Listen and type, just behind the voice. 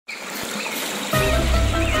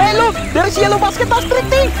There's yellow basket now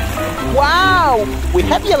stricting. Wow, we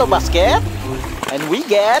have yellow basket, and we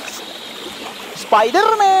get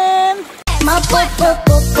Spider-Man.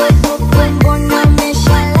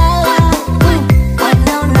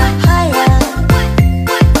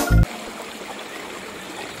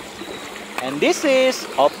 And this is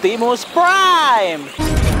Optimus Prime.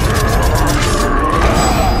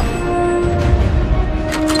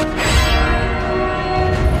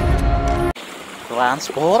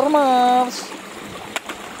 Transformers.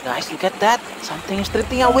 Guys, look at that. Something is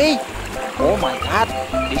drifting away. Oh my god,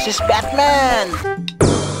 this is Batman.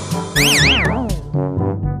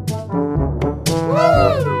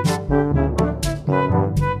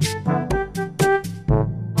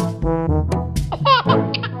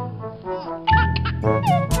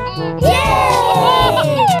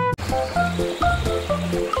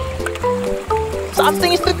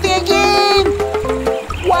 Something is drifting again.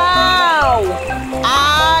 Wow,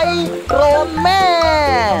 Iron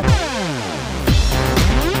Man.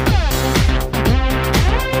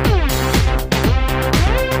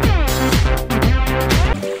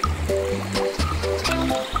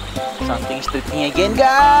 Something is drifting again,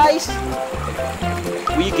 guys.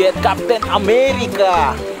 We get Captain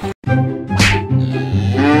America.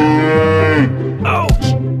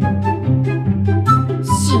 Ouch!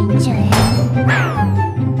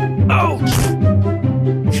 Ouch!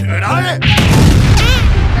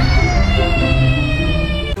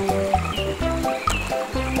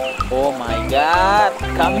 Oh my god!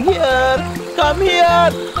 Come here! Come here!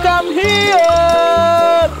 Come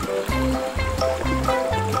here!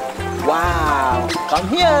 Wow! Come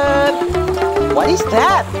here! What is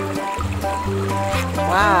that?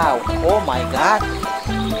 Wow! Oh my god!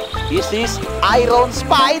 This is Iron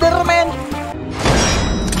Spider-Man!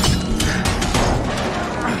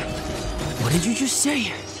 What did you just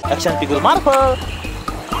say? Action figure Marvel!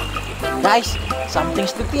 Guys,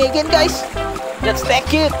 something's drifting again, guys! Let's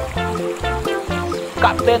take it!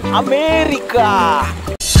 Captain America!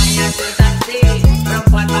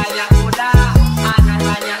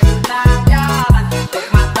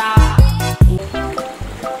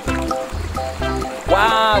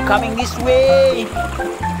 Wow, coming this way!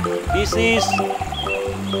 This is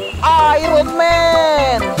Iron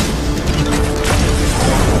Man!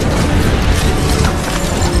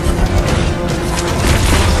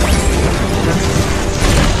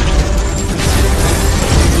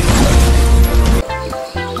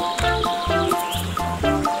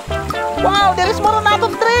 Wow, there is more another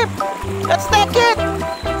trip! Let's take it!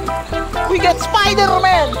 We get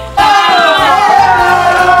Spider-Man!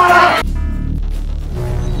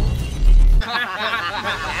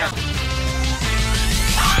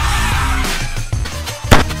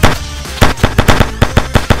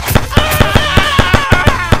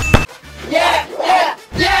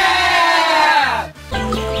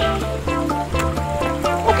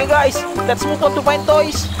 Okay guys, let's move on to find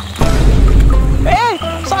toys. Hey,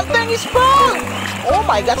 something is fall! Oh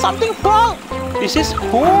my god, something fall! This is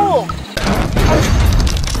cool!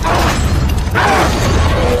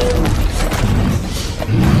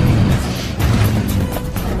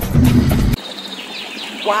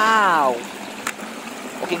 Wow!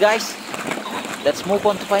 Okay guys, let's move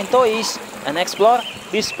on to find toys and explore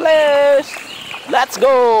this place. Let's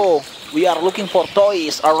go! We are looking for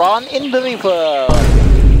toys around in the river.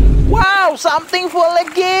 Wow, something fall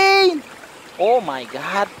again! Oh my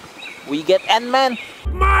god, we get Ant-Man.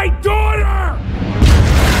 My daughter!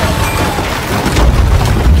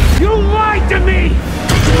 You lied to me!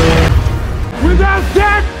 Without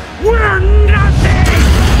that, we're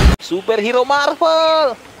nothing! Superhero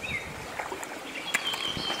Marvel!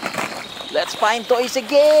 Let's find toys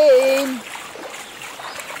again!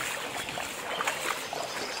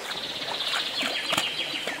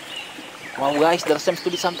 Wow guys, there seems to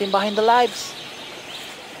be something behind the lights.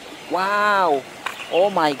 Wow! Oh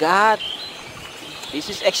my god! This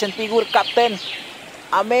is action figure Captain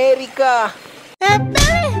America!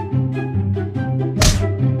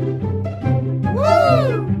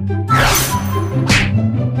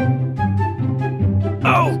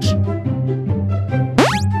 Ouch!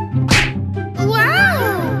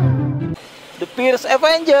 Wow! The Fierce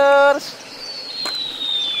Avengers!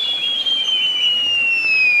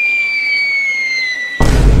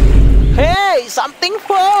 Hey! Something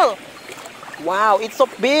fall! Wow, it's so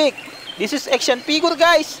big! This is action figure,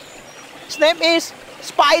 guys! His name is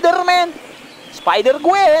Spider-Man!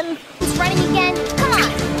 Spider-Gwen! He's running again. Come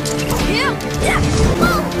on!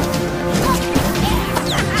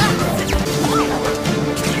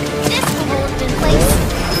 This will hold in place.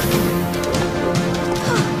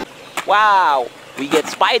 Wow! We get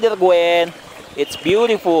Spider-Gwen! It's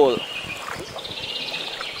beautiful!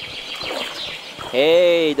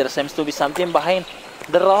 Hey, there seems to be something behind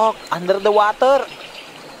the rock under the water.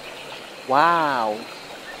 Wow.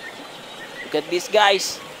 Look at this,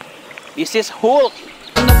 guys. This is Hulk.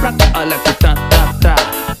 Olha que tá,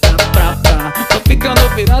 tô ficando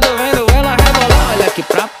pirado vendo ela rebolar. Olha que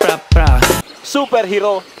pra.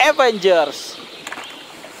 Superhero Avengers.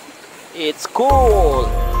 It's cool.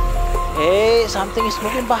 Hey, something is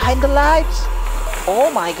moving behind the lights.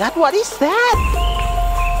 Oh my god, what is that?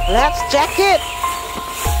 Let's check it.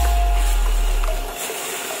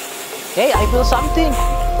 Hey, I feel something.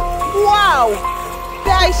 Wow!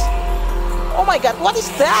 Guys! Oh my god, what is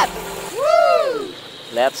that? Woo!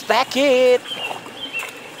 Let's check it.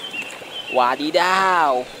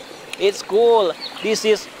 Wadidaw! It's cool. This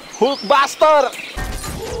is Hulkbuster.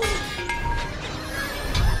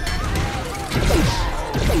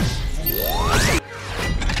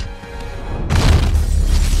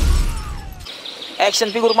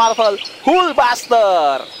 Action figure Marvel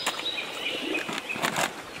Hulkbuster.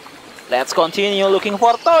 Let's continue looking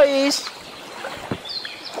for toys.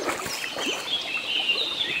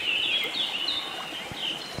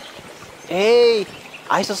 Hey,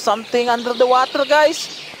 I saw something under the water,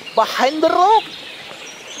 guys. Behind the rock.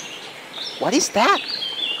 What is that?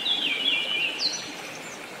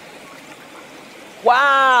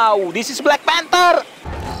 Wow, this is Black Panther.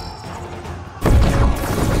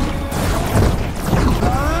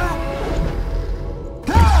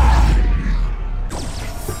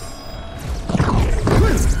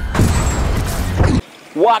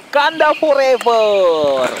 Wakanda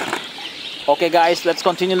forever. Okay guys, let's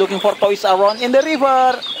continue looking for toys around in the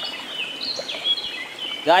river.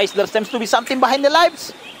 Guys, there seems to be something behind the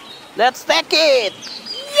lights. Let's take it.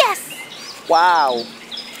 Yes! Wow,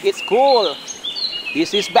 it's cool.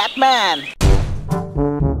 This is Batman.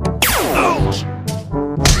 Ouch!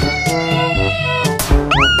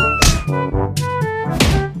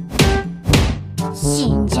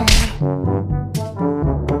 Ginger.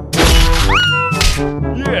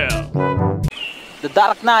 Yeah! The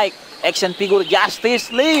Dark Knight action figure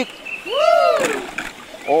Justice League.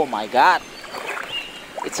 Oh my god.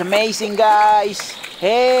 It's amazing, guys.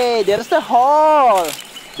 Hey, there's the hole.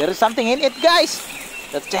 There is something in it, guys.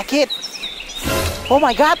 Let's check it. Oh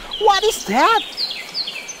my god, what is that?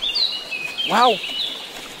 Wow.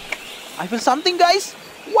 I feel something, guys.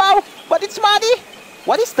 Wow, but it's muddy.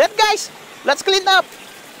 What is that, guys? Let's clean up.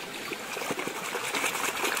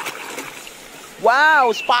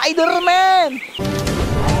 Wow, Spider-Man.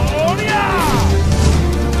 Oh yeah!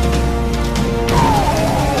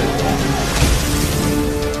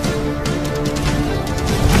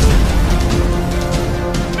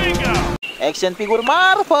 Bingo! Action figure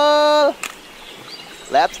Marvel.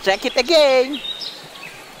 Let's check it again.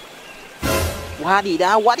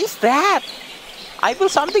 Wadidaw, what is that? I feel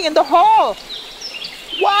something in the hole.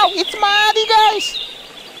 Wow, it's muddy, guys.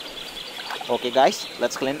 Okay, guys,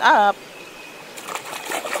 let's clean up.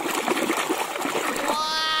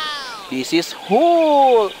 This is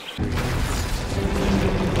Hulk.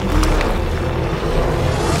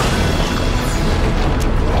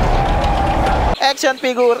 Action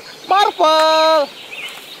figure Marvel.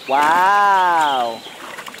 Wow.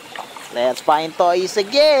 Let's find toys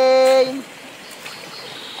again.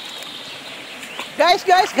 Guys.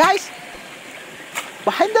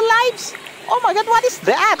 Behind the lights. Oh my god, what is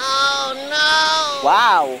that? Oh no!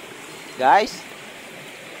 Wow. Guys,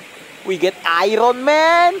 we get Iron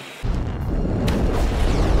Man.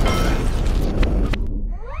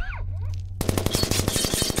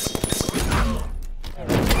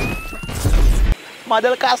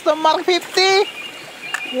 Model custom Mark 50.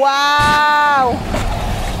 Wow.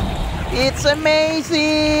 It's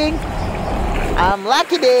amazing. I'm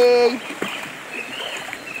lucky day.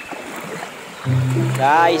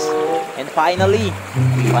 Guys, and finally,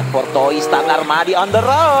 we went for toys that are muddy on the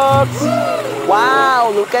rocks.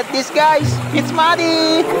 Wow, look at this, guys. It's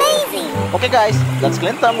muddy. Amazing! Okay, guys, let's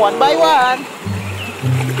clean them one by one.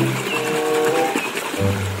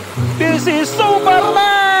 This is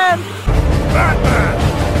Superman. Batman!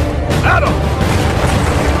 Adam!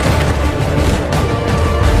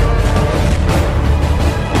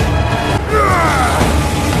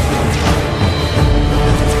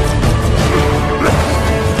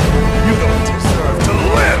 You don't deserve to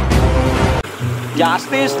live!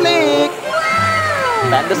 Justice League.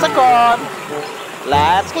 10 seconds.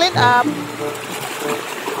 Let's clean up.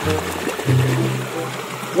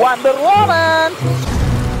 Wonder Woman.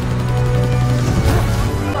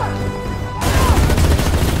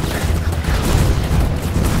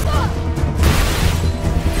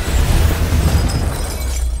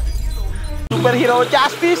 Superhero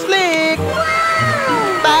Justice League.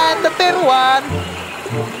 10 to 1.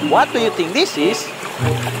 What do you think this is?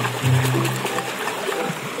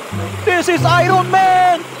 This is Iron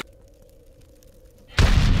Man!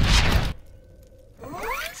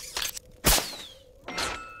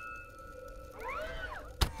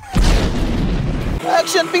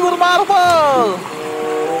 Action figure Marvel!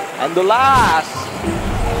 And the last.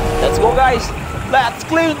 Let's go, guys. Let's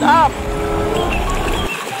clean up.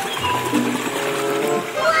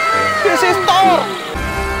 This is Thor!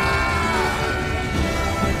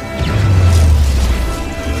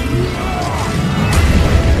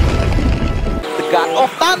 The God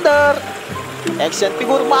of Thunder! Action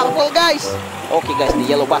figure Marvel, guys! Okay guys, the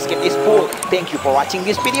yellow basket is full. Thank you for watching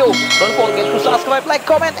this video. Don't forget to subscribe, like,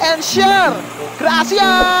 comment, and share!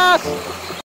 Gracias!